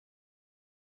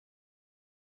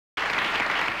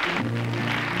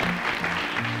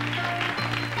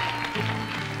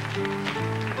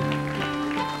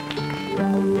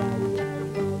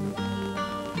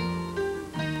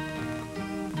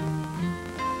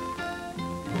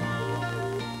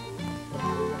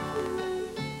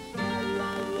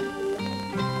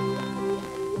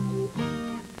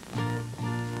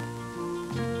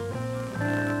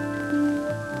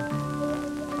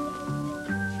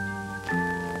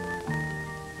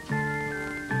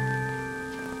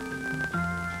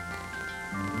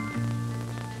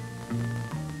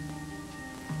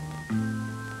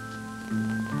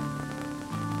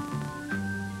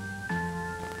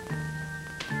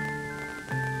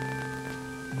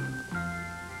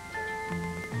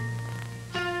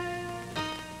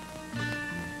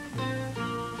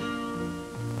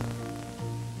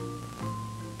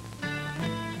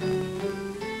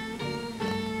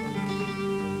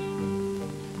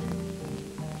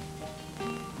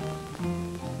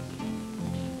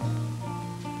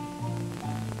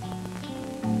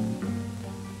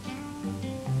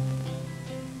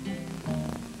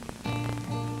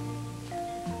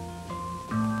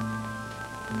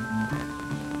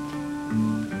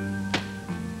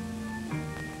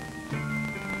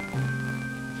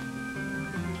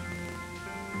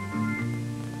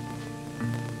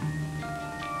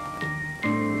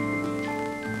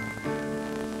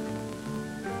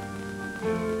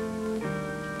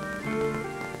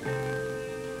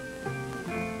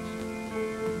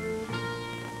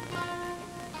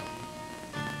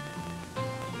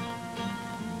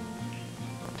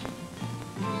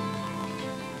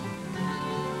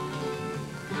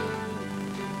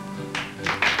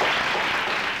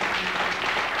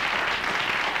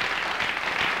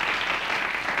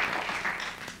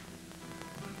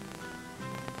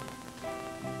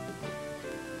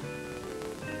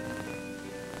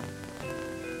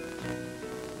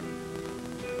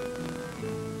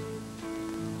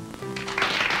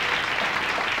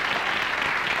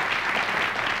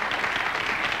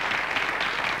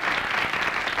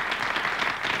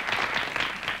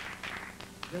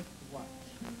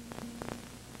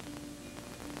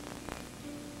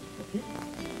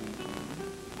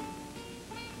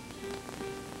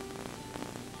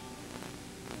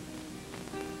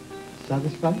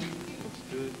Satisfied? Looks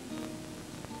good.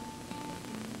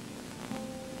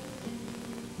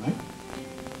 Right?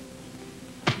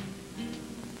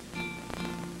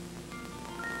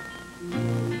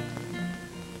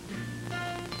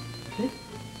 Okay.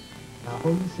 Now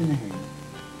hold this in your hand.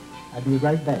 I'll be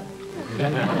right back.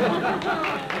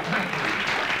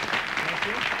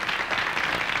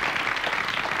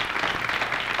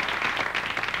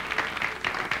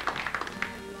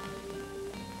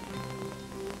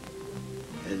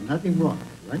 There's nothing wrong,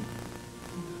 right?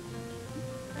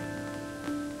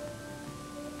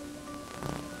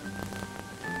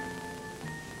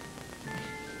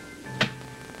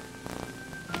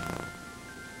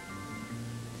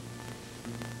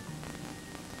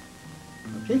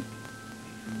 Okay?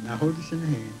 Now hold this in the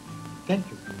hand. Thank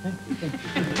you, thank you, thank you.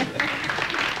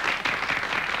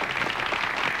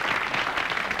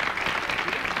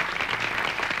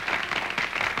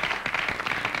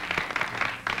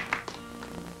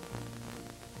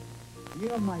 You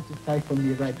don't mind to tie for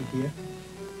me right here?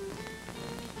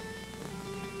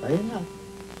 Tie enough.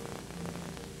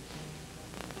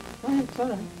 Go ahead, it's all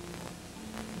right.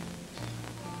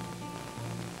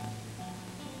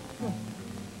 Go.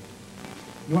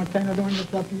 You want to tie another one on the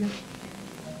top here?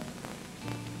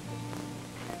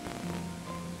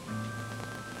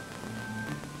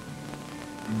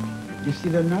 You see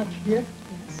the notch here?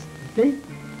 Yes. Okay? Okay.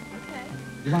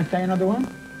 You want to tie another one?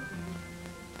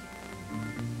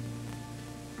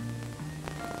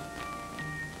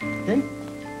 Okay?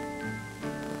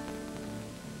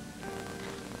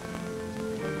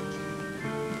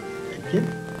 Thank you.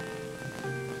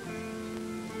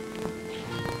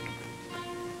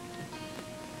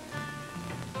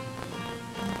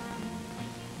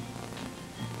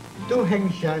 Two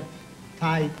hang shots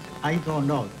tied, I don't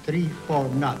know, 3, 4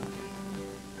 knots.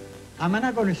 I'm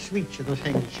not going to switch those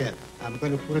hang shots. I'm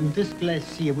going to put in this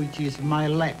glass here, which is my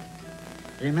left.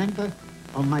 Remember?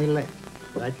 On my left,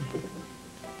 right here.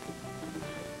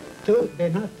 Two, they're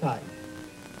not tied.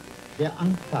 They're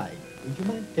untied. Would you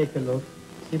mind take a look?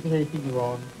 See if there's anything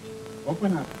wrong.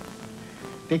 Open up.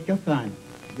 Take your time.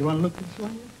 You want to look this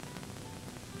one?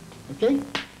 Okay?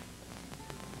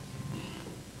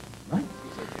 Right?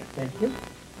 Thank you.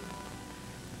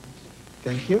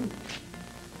 Thank you.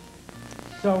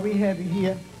 So we have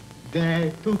here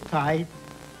the two tied,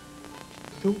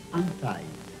 two untied.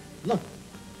 Look,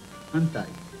 untied.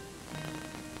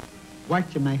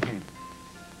 Watch my hand.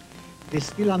 They're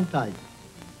still untied.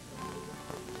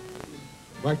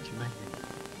 Watch my hand.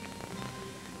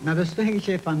 Now the string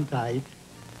shape untied.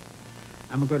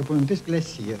 I'm going to put on this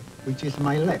glass here, which is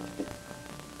my left.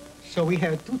 So we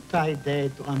have two tied there,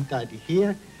 two untied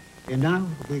here. And now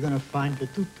we're going to find the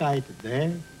two tied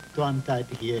there, two untied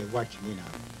here. Watch me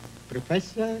now.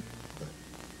 Professor,